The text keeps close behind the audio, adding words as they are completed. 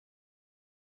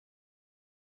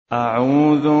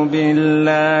أعوذ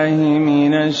بالله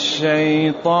من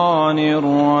الشيطان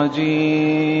الرجيم.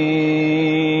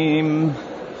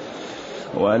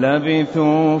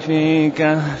 ولبثوا في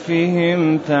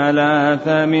كهفهم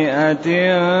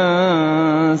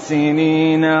 300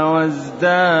 سنين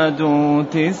وازدادوا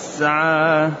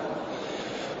 9.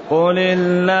 قل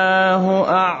الله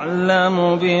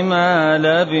أعلم بما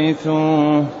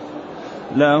لبثوا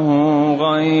له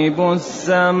غيب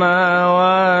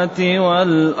السماوات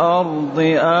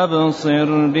والأرض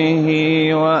أبصر به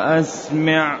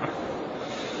وأسمع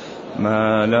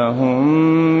ما لهم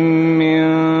من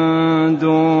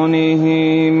دونه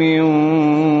من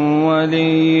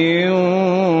ولي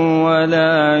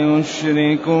ولا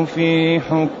يشرك في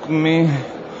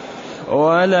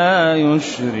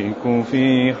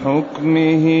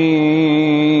حكمه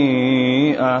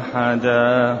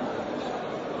أحدا.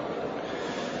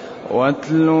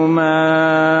 واتل ما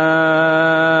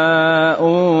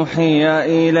أوحي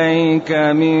إليك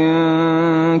من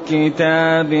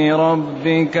كتاب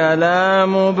ربك لا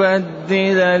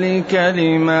مبدل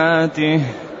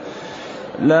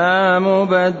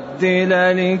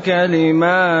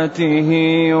لكلماته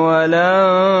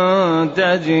ولن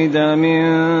تجد من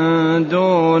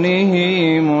دونه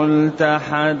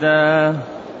ملتحدا.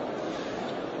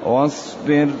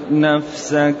 واصبر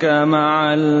نفسك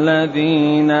مع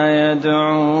الذين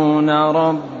يدعون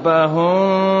ربهم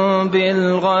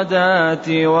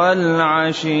بالغداة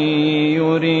والعشي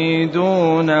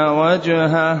يريدون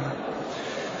وجهه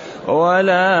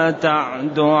ولا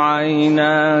تعد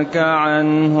عيناك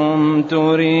عنهم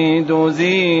تريد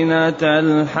زينة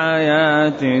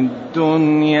الحياة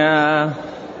الدنيا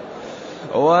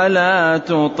ولا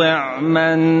تطع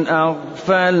من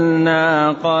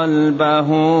أغفلنا قلبه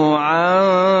عن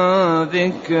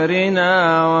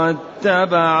ذكرنا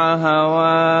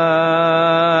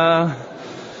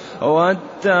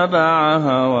واتبع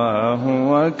هواه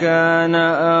وكان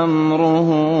أمره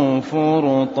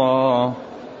فرطا.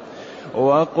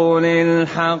 وقل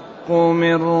الحق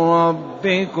من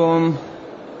ربكم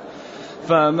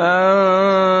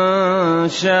فمن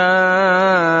شاء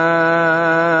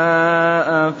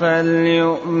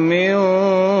فليؤمن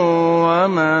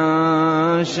ومن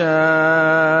شاء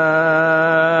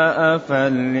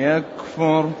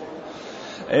فليكفر.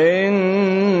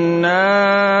 إنا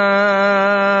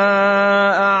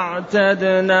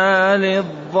أعتدنا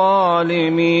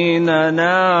للظالمين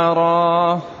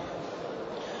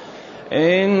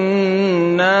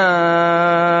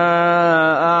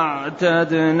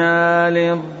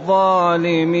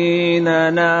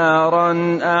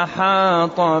نارا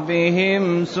أحاط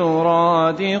بهم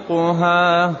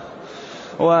سرادقها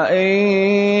وإن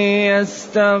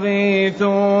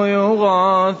يستغيثوا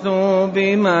يغاثوا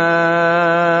بماء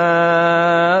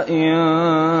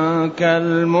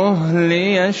كالمهل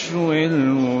يشوي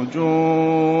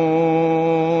الوجوه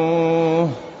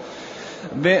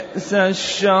بئس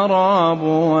الشراب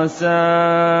وساءت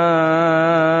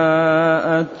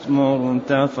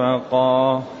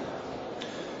مرتفقا.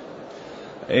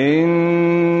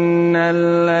 إن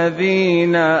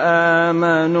الذين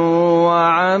آمنوا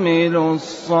وعملوا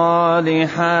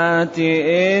الصالحات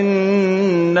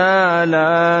إنا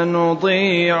لا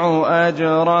نضيع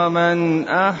أجر من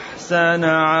أحسن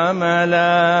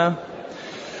عملا.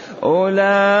 أولئك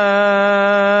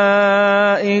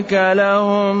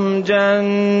لهم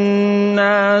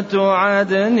جنات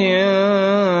عدن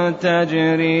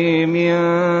تجري من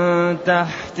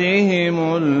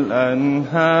تحتهم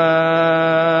الأنهار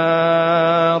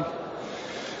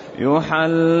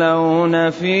يحلون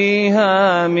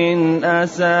فيها من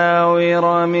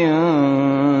أساور من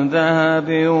ذهب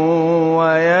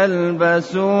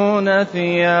ويلبسون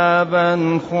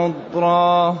ثيابا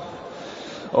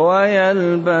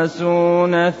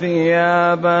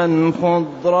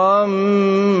خضرا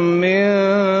من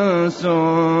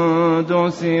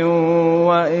سندس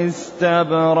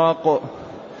واستبرق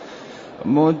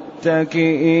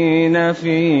متكئين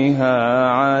فيها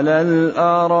على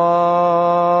الأرائك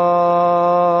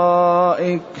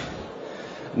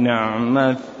نعم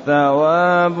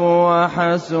الثواب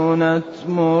وحسنت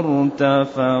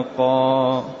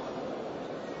مرتفقا.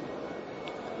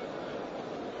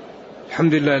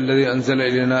 الحمد لله الذي أنزل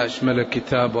إلينا أشمل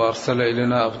الكتاب وأرسل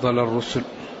إلينا أفضل الرسل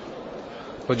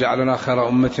وجعلنا خير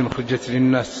أمة خرجت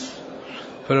للناس،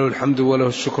 فله الحمد وله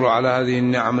الشكر على هذه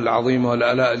النعم العظيمة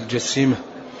والآلاء الجسيمة،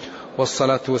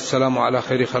 والصلاة والسلام على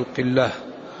خير خلق الله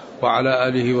وعلى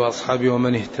آله وأصحابه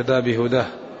ومن اهتدى بهداه.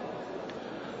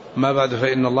 ما بعد،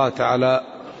 فإن الله تعالى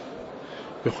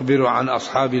يخبر عن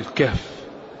أصحاب الكهف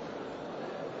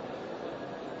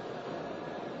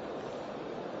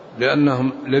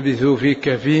لأنهم لبثوا في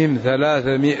كهفهم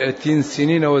 300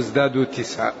 سنين وازدادوا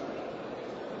 9.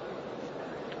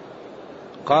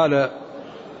 قال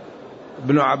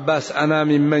ابن عباس: أنا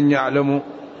ممن يعلم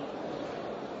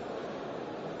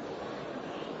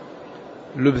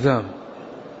لبثهم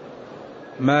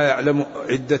ما يعلم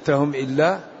عدتهم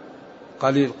إلا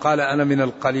قليل. قال: أنا من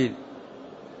القليل.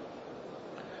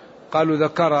 قالوا: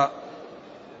 ذكر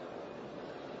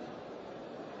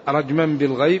رجما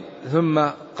بالغيب ثم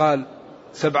قال: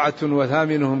 7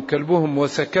 وثامنهم كلبهم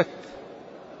وسكت،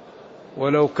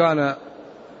 ولو كان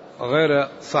غير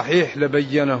صحيح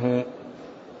لبينه.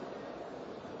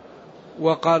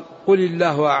 وقال: قل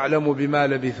الله أعلم بما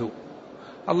لبثوا.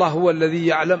 الله هو الذي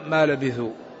يعلم ما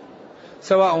لبثوا،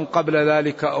 سواء قبل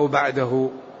ذلك أو بعده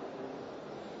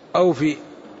أو في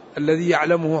الذي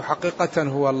يعلمه حقيقة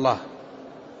هو الله.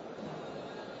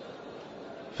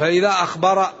 فإذا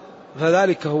أخبر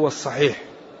فذلك هو الصحيح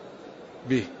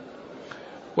به،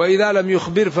 وإذا لم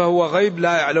يخبر فهو غيب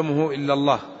لا يعلمه إلا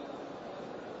الله.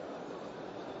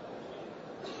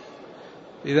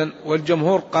 إذن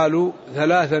والجمهور قالوا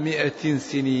 300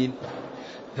 سنين،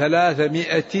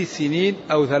 300 سنين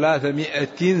أو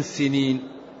 300 سنين،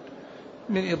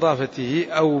 من إضافته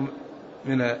أو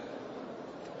من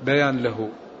بيان له.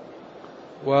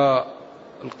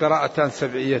 والقراءتان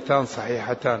سبعيتان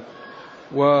صحيحتان.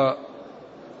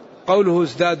 وقوله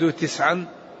ازدادوا 9،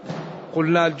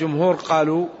 قلنا الجمهور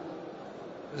قالوا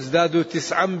ازدادوا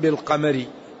 9 بالقمري،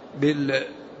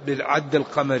 بالعد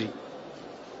القمري.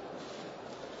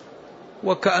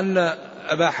 وكأن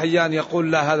أبا حيان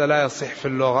يقول: لا، هذا لا يصح في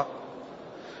اللغة،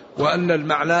 وأن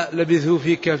المعنى لبثوا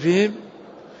في كهفهم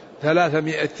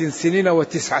 300 سنين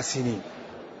و9 سنين.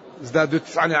 ازدادوا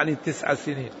 9 يعني 9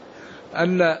 سنين.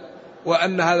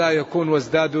 وأن هذا يكون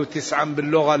وازدادوا 9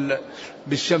 باللغة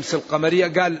بالشمس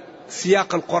القمرية. قال: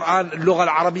 سياق القرآن اللغة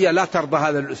العربية لا ترضى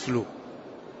هذا الأسلوب،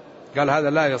 قال هذا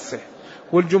لا يصح.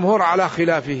 والجمهور على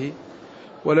خلافه،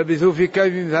 ولبثوا في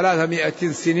كهفهم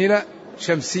 300 سنين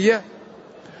شمسية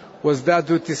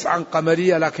وازدادوا 9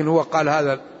 قمرية، لكن هو قال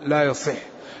هذا لا يصح،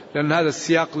 لأن هذا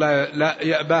السياق لا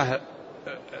يأباه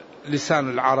لسان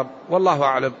العرب، والله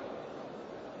أعلم.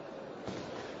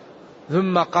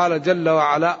 ثم قال جل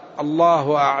وعلا: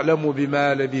 الله أعلم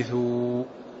بما لبثوا.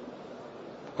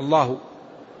 الله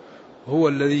هو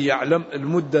الذي يعلم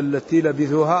المدة التي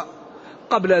لبثوها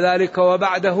قبل ذلك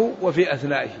وبعده وفي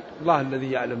أثنائه، الله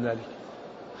الذي يعلم ذلك.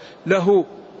 له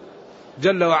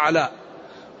جل وعلا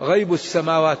غيب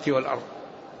السماوات والأرض،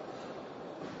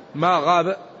 ما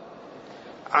غاب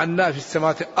عنا في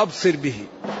السماوات أبصر به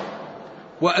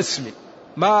وأسمع،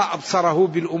 ما أبصره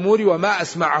بالأمور وما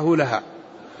أسمعه لها،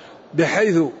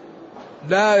 بحيث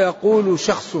لا يقول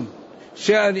شخص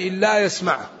شيئا إلا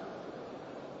يسمعه،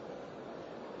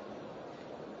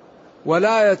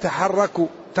 ولا يتحرك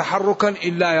تحركا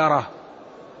إلا يراه،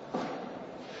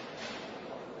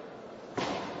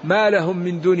 ما لهم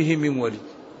من دونه من ولي،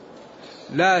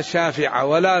 لا شافع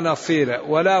ولا نصير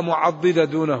ولا معضد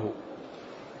دونه،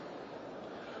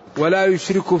 ولا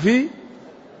يشرك في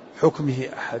حكمه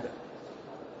أحدا.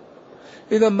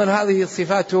 إذا من هذه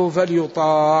صفاته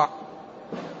فليطاع،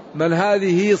 من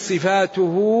هذه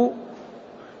صفاته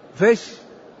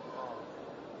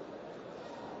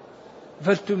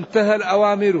فلتمتثل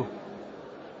أوامره،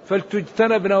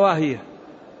 فلتجتنب نواهيه،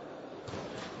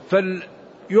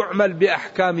 فليعمل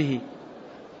بأحكامه،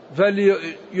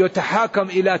 فليتحاكم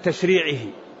إلى تشريعه،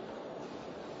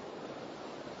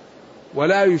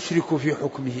 ولا يشرك في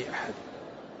حكمه أحد.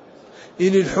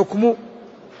 إن الحكم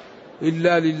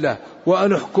إلا لله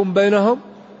وأن أحكم بينهم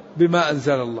بما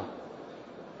أنزل الله.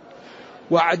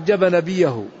 وعجب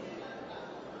نبيه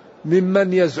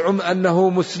ممن يزعم أنه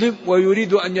مسلم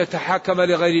ويريد أن يتحاكم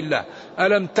لغير الله.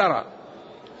 ألم ترى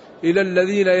إلى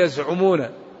الذين يزعمون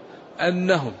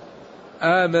أنهم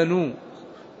آمنوا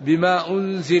بما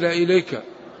أنزل إليك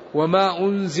وما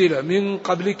أنزل من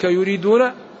قبلك يريدون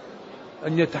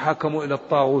أن يتحاكموا إلى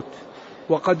الطاغوت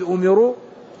وقد أمروا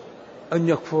أن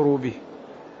يكفروا به.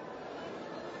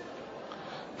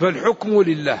 فالحكم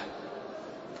لله،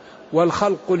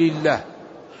 والخلق لله،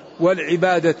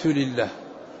 والعبادة لله،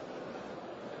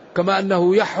 كما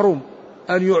أنه يحرم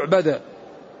أن يعبد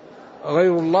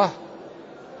غير الله،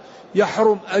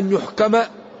 يحرم أن يحكم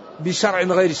بشرع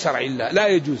غير شرع الله، لا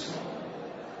يجوز،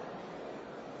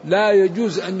 لا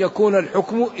يجوز أن يكون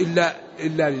الحكم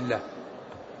إلا لله،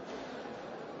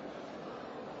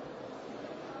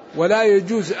 ولا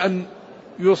يجوز أن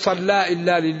يصلى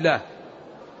إلا لله،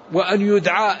 وأن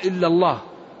يدعى إلا الله.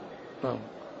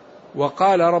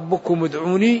 وقال ربكم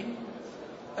ادعوني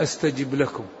أستجب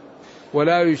لكم،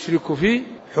 ولا يشرك في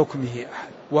حكمه أحد.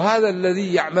 وهذا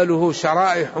الذي يعمله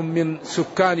شرائح من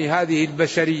سكان هذه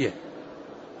البشرية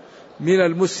من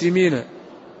المسلمين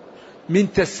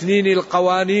من تسنين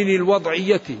القوانين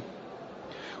الوضعية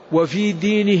وفي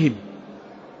دينهم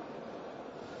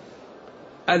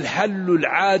الحل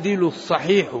العادل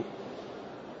الصحيح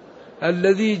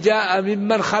الذي جاء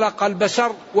ممن خلق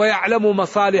البشر ويعلم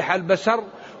مصالح البشر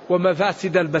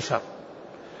ومفاسد البشر،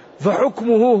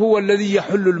 فحكمه هو الذي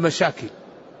يحل المشاكل،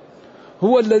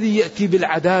 هو الذي يأتي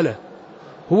بالعدالة،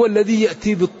 هو الذي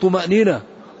يأتي بالطمأنينة،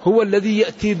 هو الذي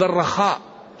يأتي بالرخاء.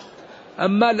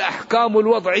 أما الأحكام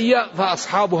الوضعية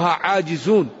فأصحابها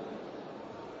عاجزون،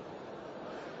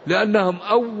 لأنهم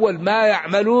أول ما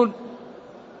يعملون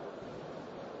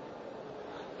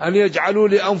أن يجعلوا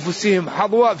لأنفسهم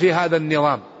حظوة في هذا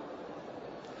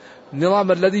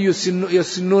النظام الذي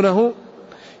يسنونه،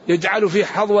 يجعل فيه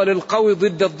حظوة للقوي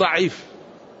ضد الضعيف،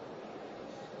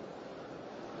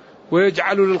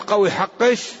 ويجعل للقوي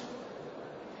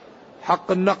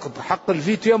حق النقد، حق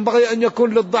الفيتو ينبغي أن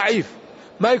يكون للضعيف،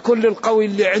 ما يكون للقوي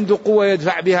اللي عنده قوة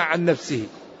يدفع بها عن نفسه.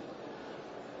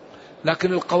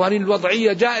 لكن القوانين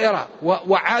الوضعية جائرة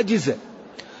وعاجزة.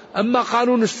 أما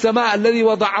قانون السماء الذي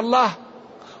وضع الله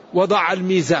وضع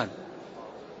الميزان،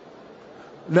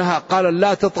 نهى قال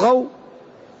لا تطغوا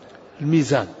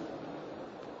الميزان،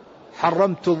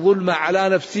 حرمت الظلم على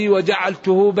نفسي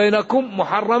وجعلته بينكم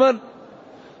محرما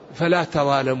فلا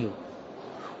تظالموا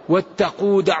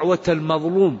واتقوا دعوة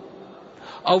المظلوم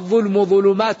الظلم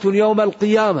ظلمات يوم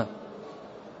القيامة.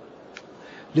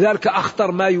 لذلك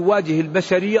أخطر ما يواجه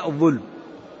البشرية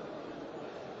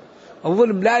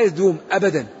الظلم لا يدوم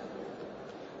أبدا.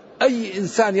 أي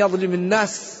إنسان يظلم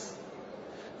الناس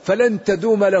فلن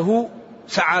تدوم له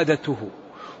سعادته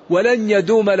ولن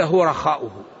يدوم له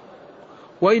رخاؤه،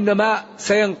 وإنما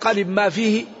سينقلب ما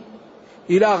فيه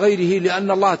إلى غيره،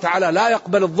 لأن الله تعالى لا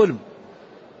يقبل الظلم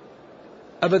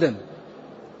أبدا.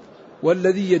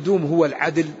 والذي يدوم هو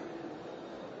العدل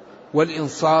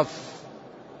والإنصاف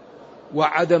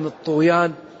وعدم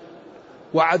الطغيان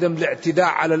وعدم الاعتداء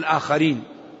على الآخرين.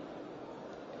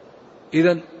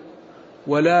 إذن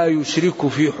ولا يشرك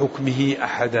في حكمه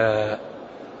أحدا،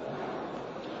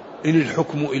 إن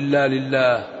الحكم إلا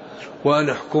لله وأن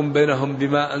احكم بينهم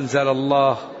بما أنزل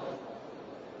الله.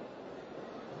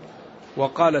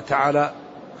 وقال تعالى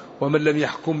ومن لم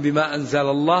يحكم بما أنزل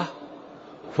الله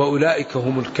فأولئك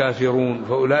هم الكافرون،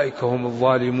 فأولئك هم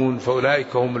الظالمون،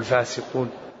 فأولئك هم الفاسقون.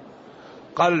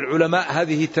 قال العلماء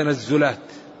هذه تنزلات.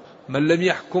 من لم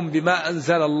يحكم بما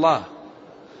أنزل الله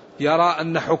يرى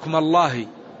أن حكم الله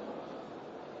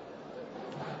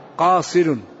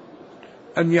قاصر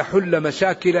أن يحل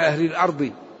مشاكل أهل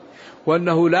الأرض،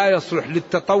 وأنه لا يصلح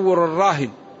للتطور الراهن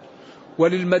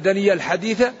وللمدنية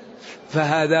الحديثة،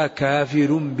 فهذا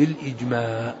كافر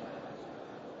بالإجماع.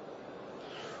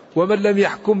 ومن لم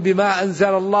يحكم بما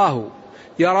أنزل الله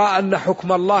يرى أن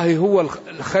حكم الله هو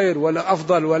الخير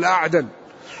والأفضل والأعدل،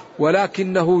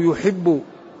 ولكنه يحب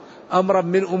أمرا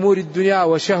من أمور الدنيا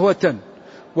وشهوة،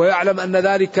 ويعلم أن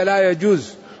ذلك لا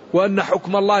يجوز، وأن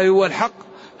حكم الله هو الحق،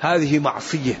 هذه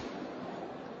معصية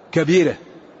كبيرة.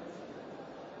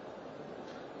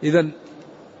 إذن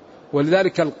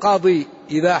ولذلك القاضي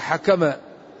إذا حكم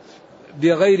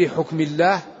بغير حكم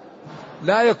الله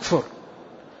لا يكفر،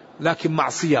 لكن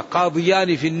معصية.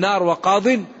 قاضيان في النار وقاض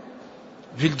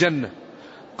في الجنة.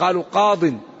 قالوا قاض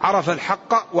عرف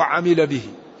الحق وعمل به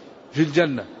في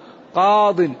الجنة،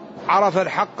 قاض عرف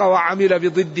الحق وعمل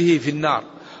بضده في النار،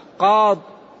 قاض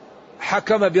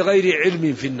حكم بغير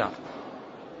علم في النار.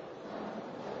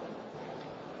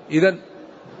 إذن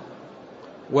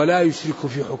ولا يشرك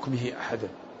في حكمه أحدا،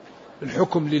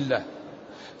 الحكم لله.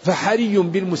 فحري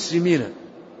بالمسلمين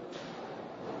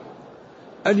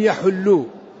أن يحلوا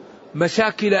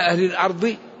مشاكل أهل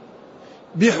الأرض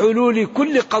بحلول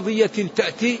كل قضية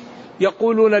تأتي،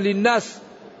 يقولون للناس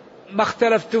ما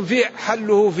اختلفتم فيه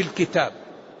حله في الكتاب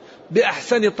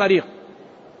بأحسن طريق.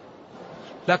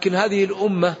 لكن هذه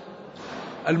الأمة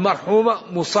المرحومة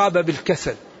مصابة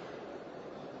بالكسل.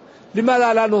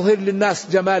 لماذا لا نظهر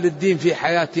للناس جمال الدين في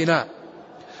حياتنا؟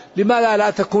 لماذا لا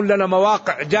تكون لنا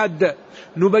مواقع جادة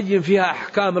نبين فيها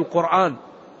أحكام القرآن،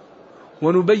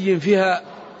 ونبين فيها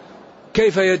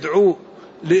كيف يدعو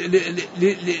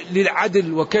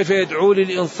للعدل، وكيف يدعو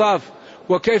للإنصاف،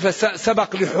 وكيف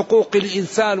سبق لحقوق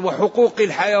الإنسان وحقوق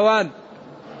الحيوان،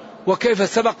 وكيف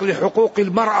سبق لحقوق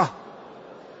المرأة،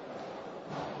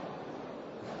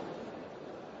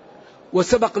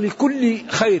 وسبق لكل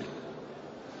خير.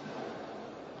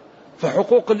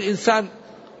 فحقوق الإنسان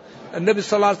النبي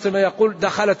صلى الله عليه وسلم يقول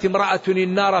دخلت امرأة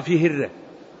النار في هرة،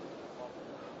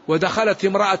 ودخلت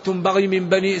امرأة بغي من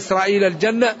بني إسرائيل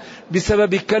الجنة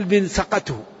بسبب كلب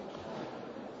سقته.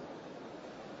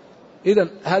 إذن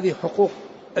هذه حقوق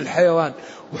الحيوان.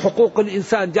 وحقوق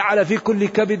الإنسان جعل في كل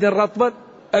كبد رطبا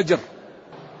أجر.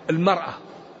 المرأة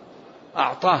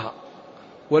أعطاها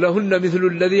ولهن مثل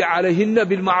الذي عليهن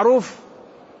بالمعروف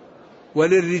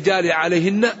وللرجال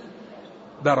عليهن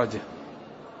درجة.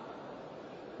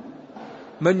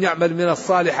 من يعمل من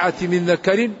الصالحات من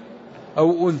ذكر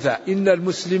أو أنثى إن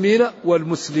المسلمين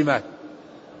والمسلمات.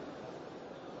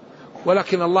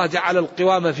 ولكن الله جعل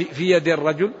القوامة في يد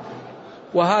الرجل،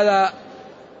 وهذا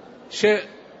شيء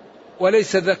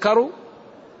وليس ذكر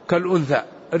كالأنثى.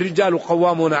 الرجال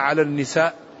قوامون على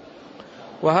النساء،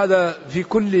 وهذا في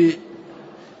كل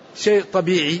شيء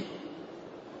طبيعي.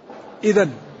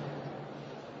 إذن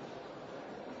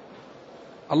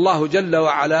الله جل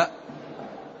وعلا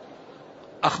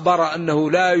أخبر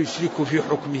أنه لا يشرك في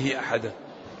حكمه أحدا.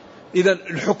 إذن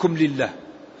الحكم لله،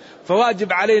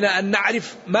 فواجب علينا أن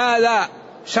نعرف ماذا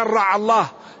شرع الله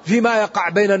فيما يقع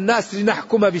بين الناس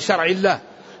لنحكم بشرع الله،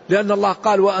 لأن الله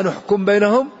قال وأن أحكم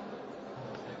بينهم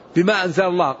بما أنزل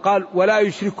الله، قال ولا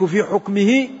يشرك في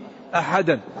حكمه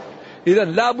أحدا.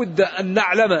 إذن لا بد أن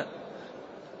نعلم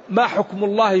ما حكم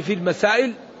الله في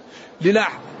المسائل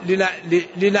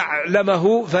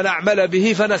لنعلمه فنعمل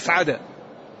به فنسعد.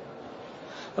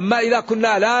 أما إذا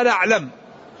كنا لا نعلم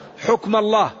حكم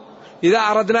الله، إذا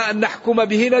أردنا أن نحكم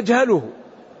به نجهله.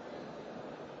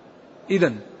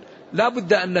 إذن لا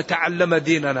بد أن نتعلم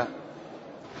ديننا.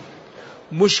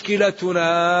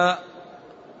 مشكلتنا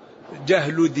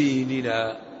جهل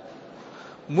ديننا،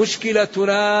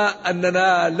 مشكلتنا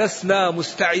أننا لسنا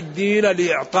مستعدين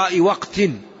لإعطاء وقت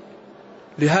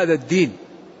لهذا الدين.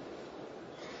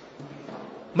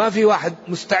 ما في واحد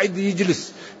مستعد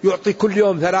يجلس يعطي كل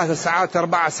يوم 3 ساعات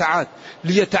 4 ساعات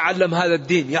ليتعلم هذا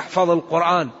الدين، يحفظ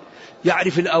القرآن،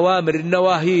 يعرف الأوامر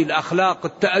النواهي الأخلاق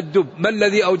التأدب، ما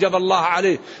الذي أوجب الله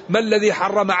عليه، ما الذي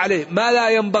حرم عليه، ما لا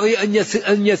ينبغي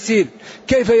أن يسير،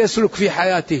 كيف يسلك في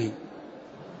حياته.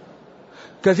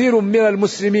 كثير من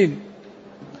المسلمين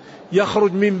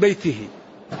يخرج من بيته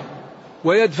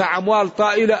ويدفع أموال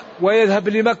طائلة ويذهب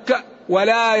لمكة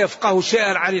ولا يفقه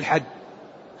شيئا عن الحج،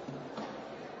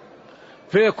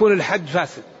 فيكون الحج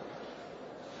فاسد،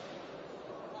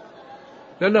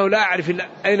 لأنه لا يعرف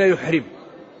أين يحرم،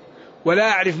 ولا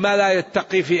يعرف ما لا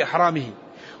يتقي في إحرامه،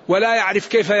 ولا يعرف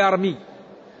كيف يرمي،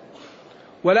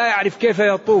 ولا يعرف كيف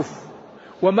يطوف،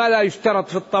 وما لا يشترط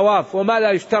في الطواف، وما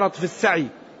لا يشترط في السعي،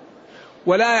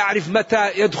 ولا يعرف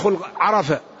متى يدخل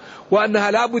عرفة،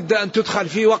 وأنها لا بد أن تدخل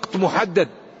في وقت محدد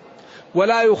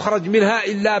ولا يخرج منها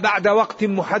إلا بعد وقت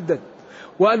محدد،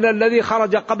 وأن الذي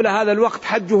خرج قبل هذا الوقت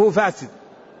حجه فاسد.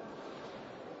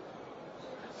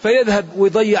 فيذهب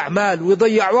ويضيع مال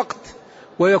ويضيع وقت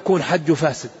ويكون حج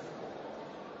فاسد.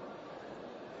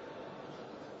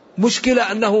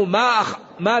 مشكلة أنه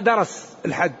ما درس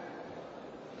الحج،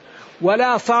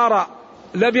 ولا صار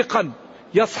لبقا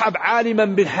يصحب عالما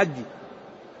بالحج،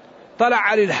 طلع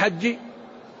على الحج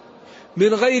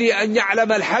من غير أن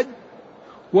يعلم الحج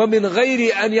ومن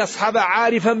غير أن يصحب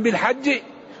عارفا بالحج،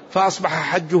 فأصبح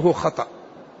حجه خطأ.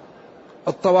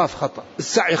 الطواف خطأ،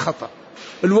 السعي خطأ،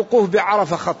 الوقوف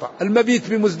بعرفة خطأ، المبيت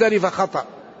بمزدلفة خطأ،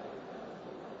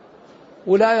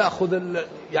 ولا يأخذ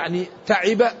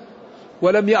تعب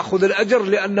ولم يأخذ الأجر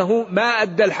لأنه ما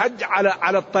أدى الحج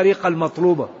على الطريقة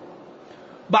المطلوبة.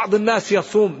 بعض الناس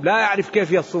يصوم لا يعرف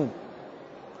كيف يصوم،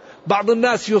 بعض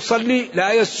الناس يصلي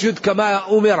لا يسجد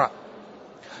كما أمر،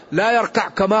 لا يركع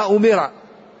كما أمر،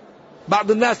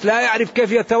 بعض الناس لا يعرف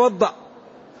كيف يتوضأ،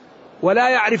 ولا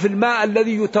يعرف الماء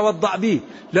الذي يتوضأ به،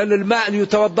 لأن الماء اللي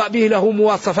يتوضأ به له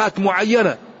مواصفات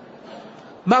معينة،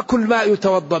 ما كل ماء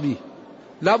يتوضأ به،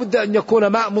 لا بد أن يكون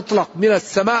ماء مطلق من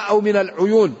السماء أو من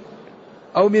العيون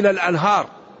أو من الأنهار،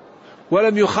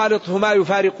 ولم يخالطه ما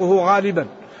يفارقه غالبا،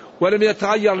 ولم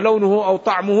يتغير لونه أو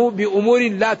طعمه بأمور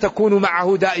لا تكون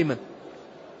معه دائما.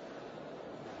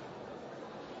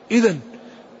 إذن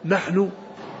نحن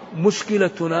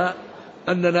مشكلتنا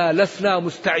أننا لسنا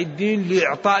مستعدين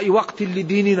لإعطاء وقت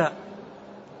لديننا،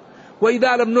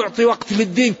 وإذا لم نعطي وقت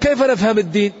للدين كيف نفهم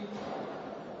الدين؟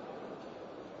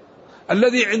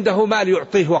 الذي عنده مال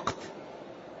يعطيه وقت،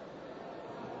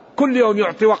 كل يوم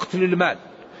يعطي وقت للمال.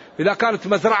 إذا كانت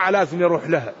مزرعة لازم يروح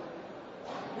لها،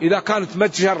 إذا كانت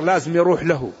متجر لازم يروح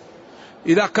له،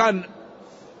 إذا كان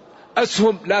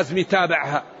أسهم لازم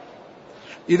يتابعها،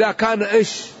 إذا كان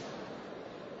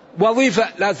وظيفة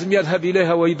لازم يذهب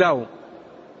إليها ويداوم.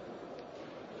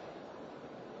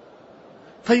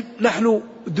 طيب نحن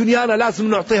دنيانا لازم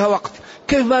نعطيها وقت،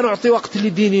 كيف ما نعطي وقت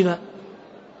لديننا؟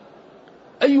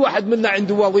 أي واحد منا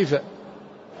عنده وظيفة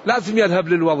لازم يذهب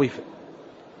للوظيفة،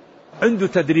 عنده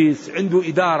تدريس، عنده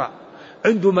إدارة،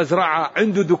 عنده مزرعة،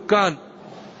 عنده دكان.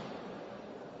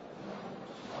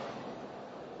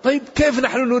 طيب كيف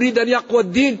نحن نريد أن يقوى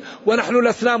الدين ونحن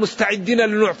لسنا مستعدين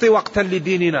لنعطي وقتا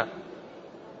لديننا؟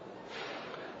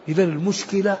 إذن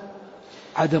المشكلة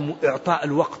عدم إعطاء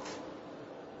الوقت.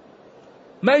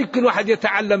 ما يمكن واحد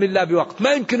يتعلم إلا بوقت،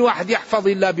 ما يمكن واحد يحفظ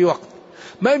إلا بوقت،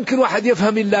 ما يمكن واحد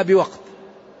يفهم إلا بوقت.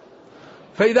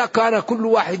 فإذا كان كل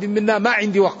واحد منا ما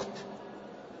عندي وقت،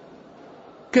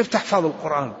 كيف تحفظ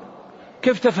القرآن؟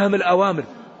 كيف تفهم الأوامر؟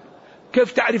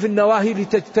 كيف تعرف النواهي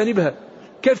لتجتنبها؟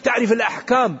 كيف تعرف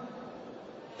الأحكام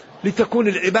لتكون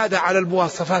العبادة على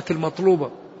المواصفات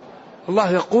المطلوبة؟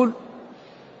 الله يقول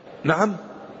نعم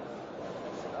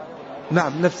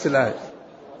نفس الآية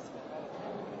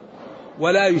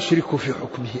ولا يشرك في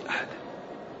حكمه أحد.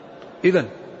 إذن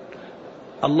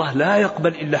الله لا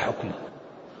يقبل إلا حكمه.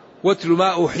 واتل ما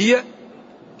أوحي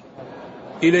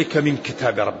إليك من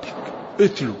كتاب ربك.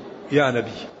 اتلو يا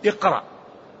نبي، اقرأ،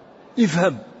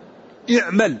 افهم،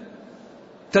 اعمل،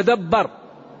 تدبر،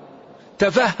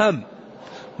 تفهم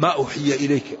ما أوحي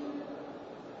إليك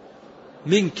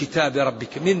من كتاب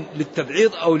ربك. من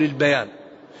للتبعيض أو للبيان،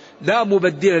 لا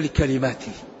مبدل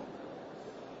لكلماته.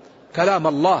 كلام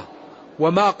الله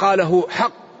وما قاله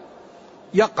حق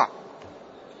يقع.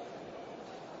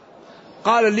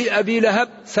 قال لأبي لهب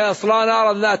سيصلى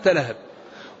نارا ذات لهب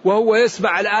وهو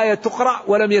يسمع الآية تقرأ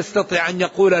ولم يستطع أن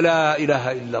يقول لا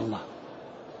إله إلا الله.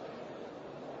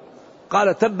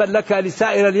 قال تبا لك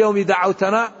لسائر اليوم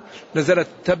دعوتنا، نزلت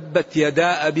تبت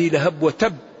يدا أبي لهب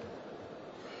وتب.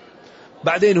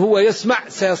 بعدين هو يسمع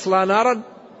سيصلى نارا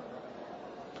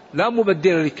لا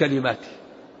مبدل لكلماته.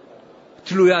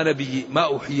 اتلو يا نبي ما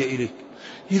أوحي إليك.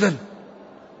 إذن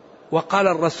وقال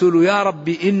الرسول يا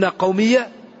ربي إن قومي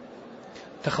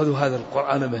اتخذوا هذا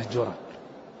القرآن مهجورا.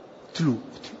 اتلو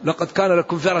لقد كان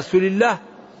لكم في رسول الله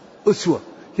أسوة.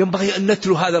 ينبغي أن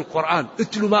نتلو هذا القرآن.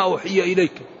 اتلو ما أوحي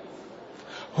إليك.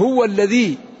 هو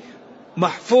الذي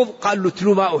محفوظ قال له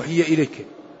اتلو ما أوحي إليك.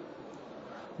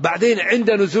 بعدين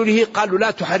عند نزوله قال له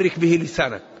لا تحرك به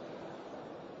لسانك.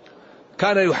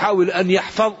 كان يحاول أن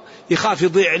يحفظ يخاف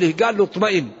يضيع عليه، قال له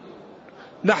اطمئن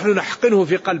نحن نحقنه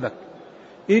في قلبك،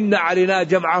 إن علينا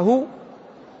جمعه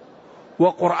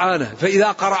وقرآنه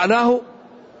فإذا قرأناه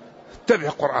اتبع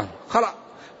قرآنه. خلاص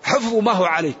حفظه ما هو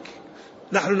عليك،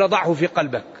 نحن نضعه في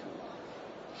قلبك.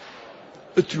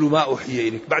 اتلو ما أوحي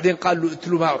إليك. بعدين قال له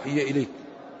اتلو ما أوحي إليك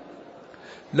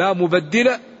لا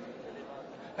مبدل،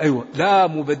 أيوة لا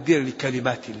مبدل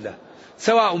لكلمات الله،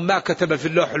 سواء ما كتب في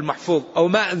اللوح المحفوظ أو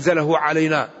ما أنزله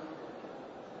علينا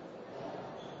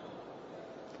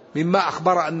مما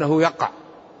أخبر أنه يقع،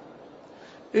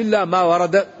 إلا ما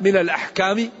ورد من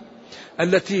الأحكام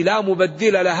التي لا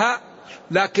مبدل لها،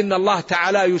 لكن الله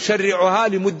تعالى يشرعها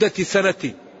لمدة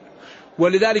سنة.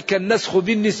 ولذلك النسخ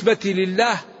بالنسبة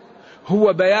لله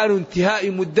هو بيان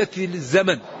انتهاء مدة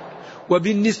الزمن،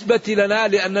 وبالنسبة لنا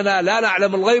لأننا لا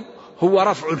نعلم الغيب هو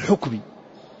رفع الحكم.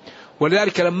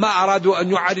 ولذلك لما أرادوا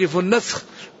أن يعرفوا النسخ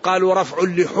قالوا رفع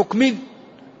لحكم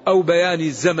أو بيان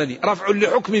الزمن. رفع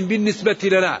لحكم بالنسبة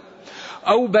لنا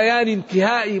أو بيان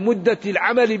انتهاء مدة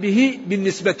العمل به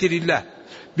بالنسبة لله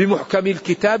بمحكم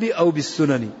الكتاب أو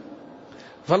بالسنن.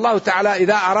 فالله تعالى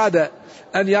إذا أراد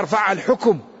أن يرفع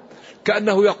الحكم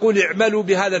كأنه يقول اعملوا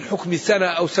بهذا الحكم سنة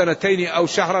أو سنتين أو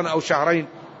شهرا أو شهرين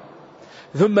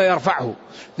ثم يرفعه،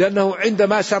 لأنه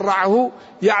عندما شرعه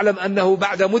يعلم أنه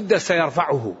بعد مدة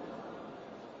سيرفعه.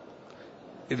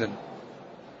 إذن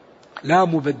لا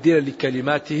مبدل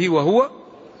لكلماته وهو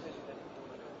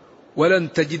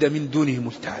ولن تجد من دونه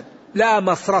ملتحدا. لا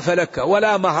مصرف لك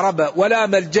ولا مهرب ولا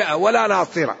ملجأ ولا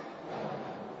ناصر.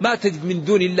 ما تجد من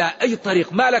دون الله أي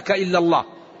طريق، ما لك إلا الله،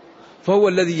 فهو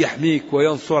الذي يحميك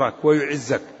وينصرك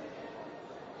ويعزك.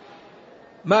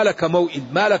 ما لك موئل،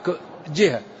 ما لك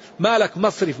جهة، ما لك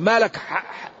مصرف، ما لك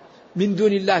من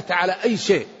دون الله تعالى أي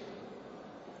شيء.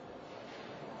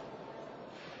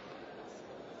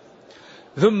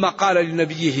 ثم قال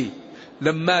لنبيه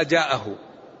لما جاءه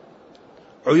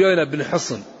عيينة بن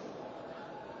حصن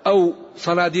أو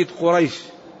صناديد قريش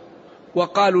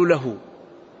وقالوا له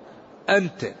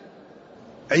أنت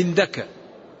عندك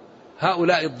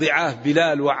هؤلاء الضعاف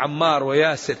بلال وعمار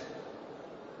وياسر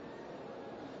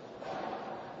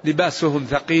لباسهم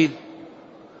ثقيل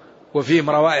وفيهم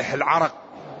روائح العرق،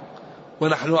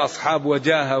 ونحن أصحاب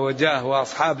وجاهة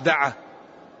وأصحاب دعة،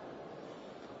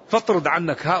 فاطرد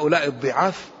عنك هؤلاء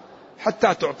الضعاف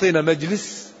حتى تعطينا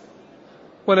مجلس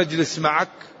ونجلس معك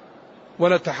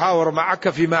ونتحاور معك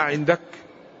فيما عندك.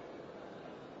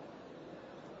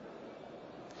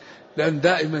 لأن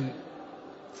دائما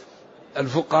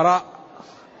الفقراء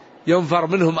ينفر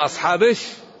منهم أصحاب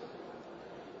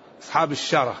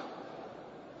الشرع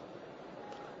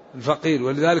الفقير،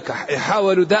 ولذلك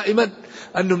يحاولوا دائما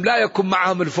أنهم لا يكون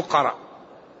معهم الفقراء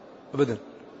أبدا،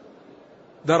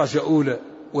 درجة أولى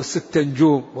و6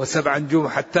 نجوم و7 نجوم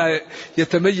حتى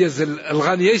يتميز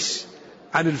الغني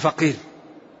عن الفقير.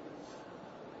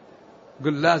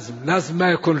 قل لازم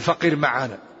ما يكون الفقير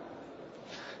معنا.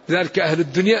 لذلك أهل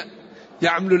الدنيا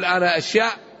يعملوا الآن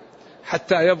أشياء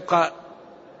حتى يبقى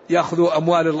يأخذوا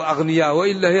أموال الأغنياء،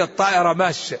 وإلا هي الطائرة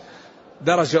ماشية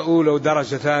درجة أولى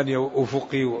ودرجة ثانية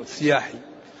وأفقي وسياحي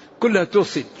كلها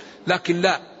توصل، لكن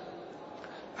لا،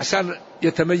 عشان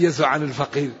يتميزوا عن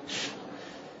الفقير.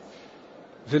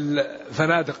 في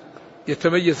الفنادق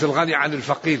يتميز الغني عن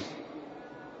الفقير.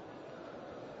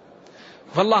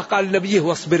 فالله قال لنبيه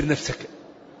واصبر نفسك،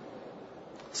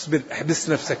 اصبر، احبس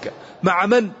نفسك مع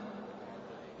من؟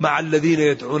 مع الذين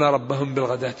يدعون ربهم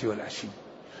بالغداة والعشي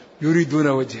يريدون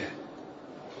وجهه.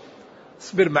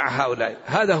 اصبر مع هؤلاء،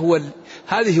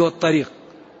 هذه هو الطريق،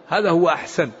 هذا هو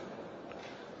أحسن.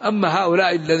 أما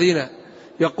هؤلاء الذين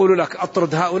يقول لك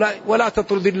أطرد هؤلاء ولا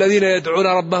تطرد الذين يدعون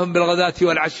ربهم بالغداة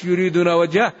والعشي يريدون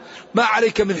وجهه، ما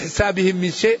عليك من حسابهم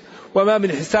من شيء وما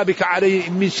من حسابك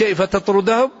عليهم من شيء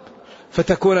فتطردهم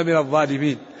فتكون من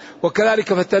الظالمين.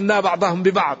 وكذلك فتنا بعضهم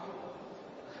ببعض،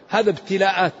 هذا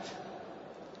ابتلاءات.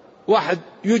 واحد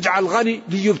يجعل غني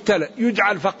ليبتلى،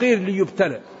 يجعل فقير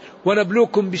ليبتلى.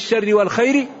 ونبلوكم بالشر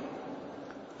والخير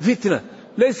فتنة،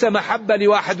 ليس محبة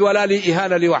لواحد ولا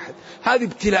لإهانة لواحد، هذه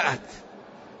ابتلاءات.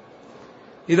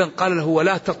 إذا قال له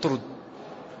ولا تطرد،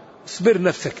 اصبر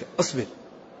نفسك، اصبر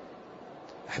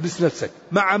احبس نفسك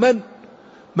مع من؟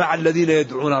 مع الذين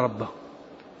يدعون ربهم،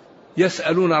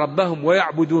 يسألون ربهم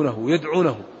ويعبدونه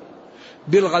يدعونه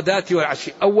بالغداة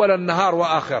والعشي، أول النهار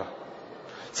وآخره،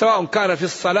 سواء كان في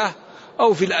الصلاة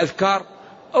أو في الأذكار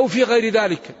أو في غير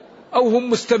ذلك، أو هم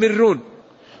مستمرون.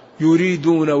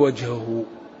 يريدون وجهه،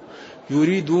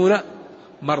 يريدون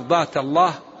مرضاة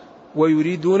الله،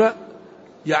 ويريدون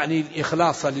يعني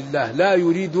الإخلاص لله، لا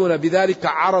يريدون بذلك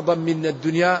عرضا من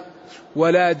الدنيا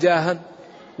ولا جاها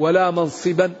ولا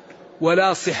منصبا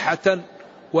ولا صحة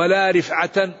ولا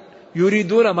رفعة،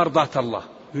 يريدون مرضاة الله،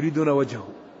 يريدون وجهه.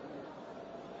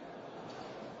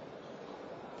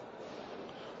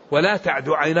 ولا تعد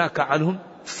عيناك عنهم،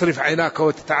 تصرف عيناك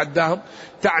وتتعداهم،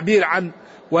 تعبير عن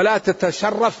ولا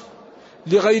تتشرف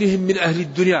لغيرهم من أهل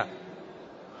الدنيا.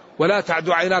 ولا تعد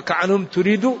عيناك عنهم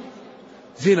تريد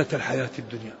زينة الحياة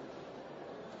الدنيا،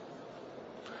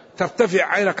 ترتفع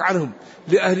عينك عنهم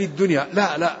لأهل الدنيا،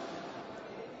 لا.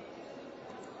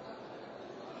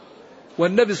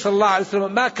 والنبي صلى الله عليه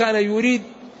وسلم ما كان يريد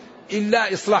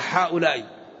إلا إصلاح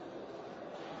هؤلاء.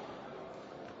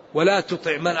 ولا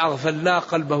تطع من أغفلنا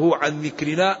قلبه عن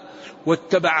ذكرنا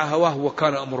واتبع هواه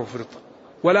وكان أمره فرطا.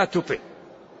 ولا تطع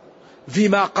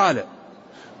فيما قال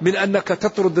من أنك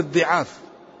تطرد الضعاف،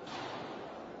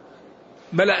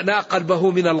 ملأنا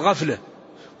قلبه من الغفلة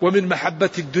ومن محبة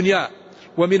الدنيا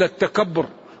ومن التكبر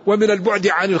ومن البعد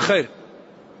عن الخير،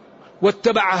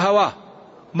 واتبع هواه،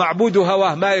 معبود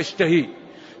هواه ما يشتهي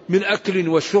من أكل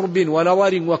وشرب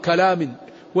ونظر وكلام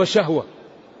وشهوة،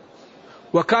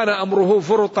 وكان أمره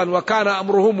فرطا، وكان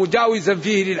أمره مجاوزا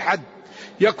فيه للحد،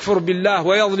 يكفر بالله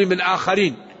ويظلم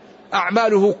الآخرين،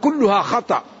 أعماله كلها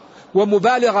خطأ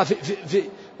ومبالغة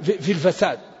في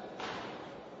الفساد.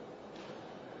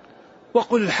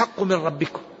 وقل الحق من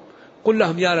ربكم، قل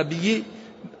لهم يا نبي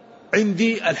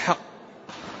عندي الحق،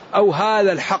 أو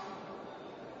هذا الحق،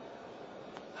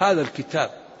 هذا الكتاب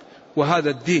وهذا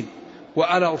الدين،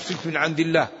 وأنا أرسلت من عند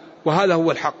الله وهذا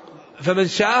هو الحق، فمن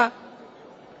شاء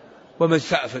ومن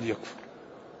شاء فليكفر.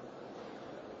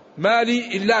 ما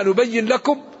لي إلا نبين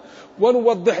لكم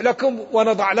ونوضح لكم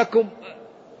ونضع لكم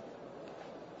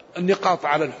النقاط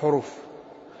على الحروف.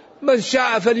 من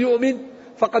شاء فليؤمن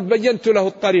فقد بينت له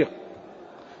الطريق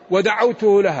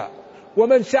ودعوته لها،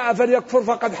 ومن شاء فليكفر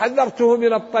فقد حذرته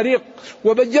من الطريق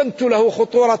وبينت له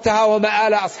خطورتها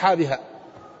ومآل أصحابها.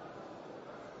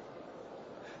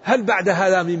 هل بعد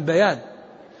هذا من بيان؟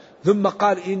 ثم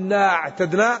قال إنا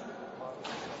اعتدنا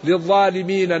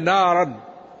للظالمين نارا،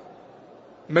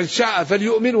 من شاء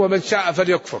فليؤمن ومن شاء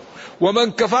فليكفر،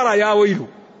 ومن كفر يا ويله.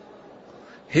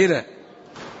 هنا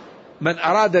من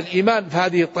أراد الإيمان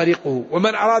فهذه طريقه،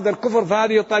 ومن أراد الكفر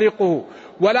فهذه طريقه،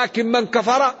 ولكن من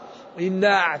كفر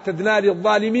إنا اعتدنا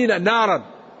للظالمين نارا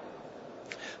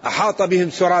أحاط بهم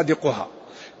سرادقها.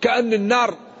 كأن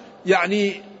النار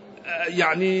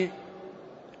يعني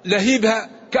لهيبها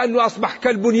كأنه أصبح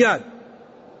كالبنيان،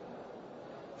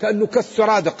 كأنه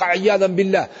كالسرادق عياذا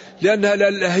بالله، لأنها لا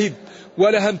لهيب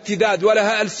ولها امتداد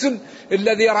ولها ألسن،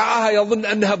 الذي رآها يظن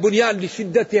أنها بنيان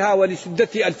لشدتها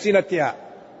ولشدة ألسنتها.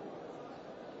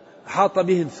 أحاط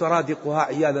بهم سرادقها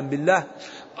عياذا بالله،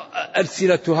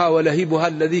 ألسنتها ولهيبها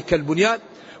الذي كالبنيان،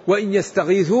 وإن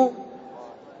يستغيثوا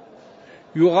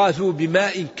يغاثوا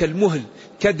بماء كالمهل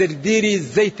كدردير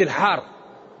الزيت الحار.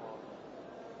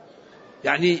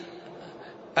 يعني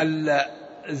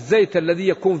الزيت الذي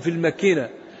يكون في الماكينة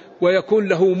ويكون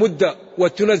له مدة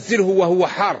وتنزله وهو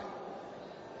حار،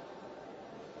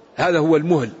 هذا هو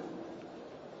المهل،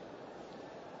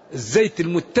 الزيت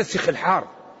المتسخ الحار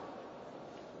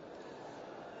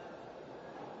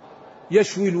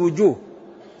يشوي الوجوه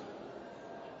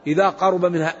إذا قرب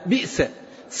منها، بئس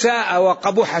ساء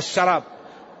وقبح الشراب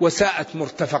وساءت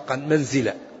مرتفقا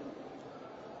منزلا.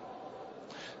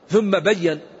 ثم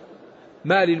بين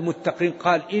ما للمتقين،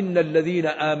 قال إن الذين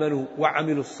آمنوا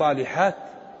وعملوا الصالحات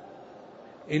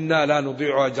إنا لا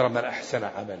نضيع أجر من أحسن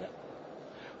عملا.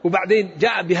 وبعدين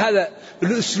جاء بهذا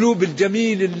الأسلوب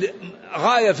الجميل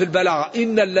غاية في البلاغة،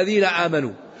 إن الذين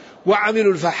آمنوا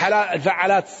وعملوا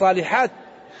الفعالات الصالحات،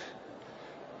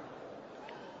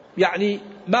 يعني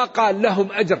ما قال لهم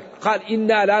أجر، قال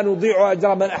إنا لا نضيع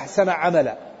أجر من أحسن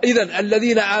عملا. إذن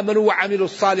الذين آمنوا وعملوا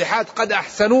الصالحات قد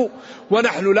أحسنوا،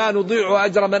 ونحن لا نضيع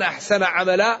أجر من أحسن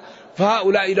عملا،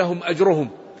 فهؤلاء لهم أجرهم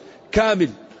كامل،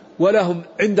 ولهم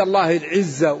عند الله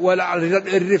العزة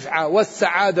والرفعة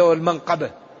والسعادة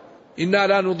والمنقبة. إنا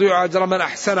لا نضيع أجر من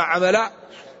أحسن عملا.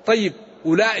 طيب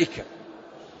أولئك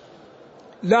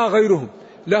لا غيرهم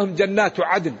لهم جنات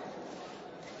عدن،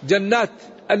 جنات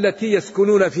التي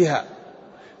يسكنون فيها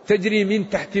تجري من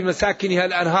تحت مساكنها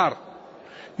الأنهار،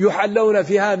 يحلون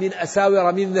فيها من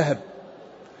أساور من ذهب.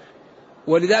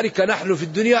 ولذلك نحن في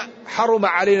الدنيا حرم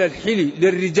علينا الحلي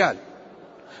للرجال،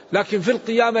 لكن في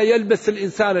القيامة يلبس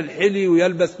الإنسان الحلي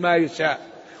ويلبس ما يشاء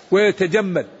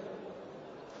ويتجمل.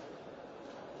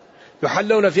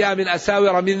 يحلون فيها من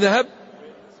أساور من ذهب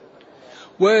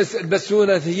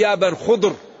ويلبسون ثيابا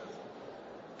خضر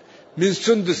من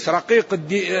سندس رقيق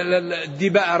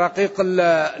الدباء رقيق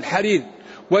الحرير،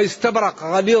 واستبرق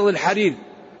غليظ الحرير،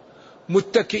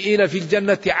 متكئين في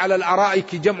الجنة على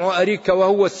الأرائك، جمع أريكة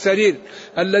وهو السرير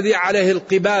الذي عليه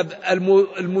القباب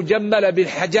المجملة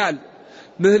بالحجال،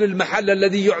 مثل المحل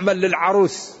الذي يعمل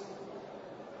للعروس،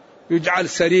 يجعل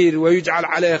سرير ويجعل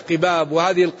عليه قباب،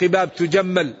 وهذه القباب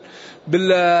تجمل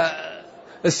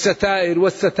بالستائر،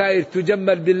 والستائر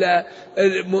تجمل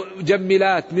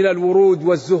بالمجملات من الورود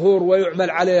والزهور ويعمل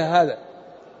عليها هذا.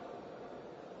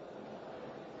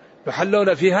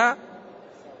 يحلون فيها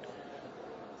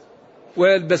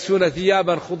ويلبسون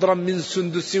ثيابا خضرا من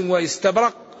سندس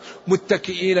واستبرق،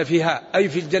 متكئين فيها أي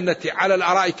في الجنة على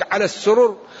الأرائك على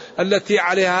السرر التي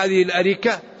عليها هذه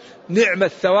الأريكة، نعم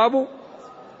الثواب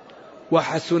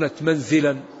وحسنت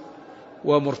منزلا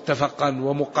ومرتفقا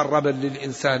ومقربا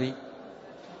للإنسان.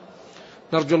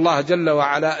 نرجو الله جل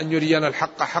وعلا أن يرينا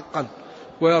الحق حقا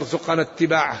ويرزقنا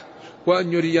اتباعه،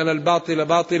 وأن يرينا الباطل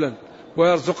باطلا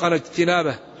ويرزقنا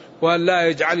اجتنابه، وأن لا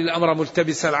يجعل الأمر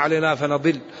ملتبسا علينا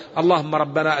فنضل. اللهم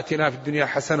ربنا أتنا في الدنيا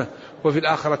حسنة وفي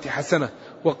الآخرة حسنة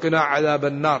وقنا عذاب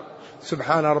النار.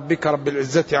 سبحان ربك رب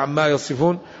العزة عما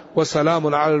يصفون،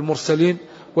 وسلام على المرسلين،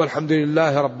 والحمد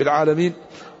لله رب العالمين،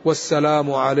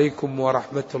 والسلام عليكم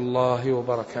ورحمة الله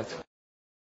وبركاته.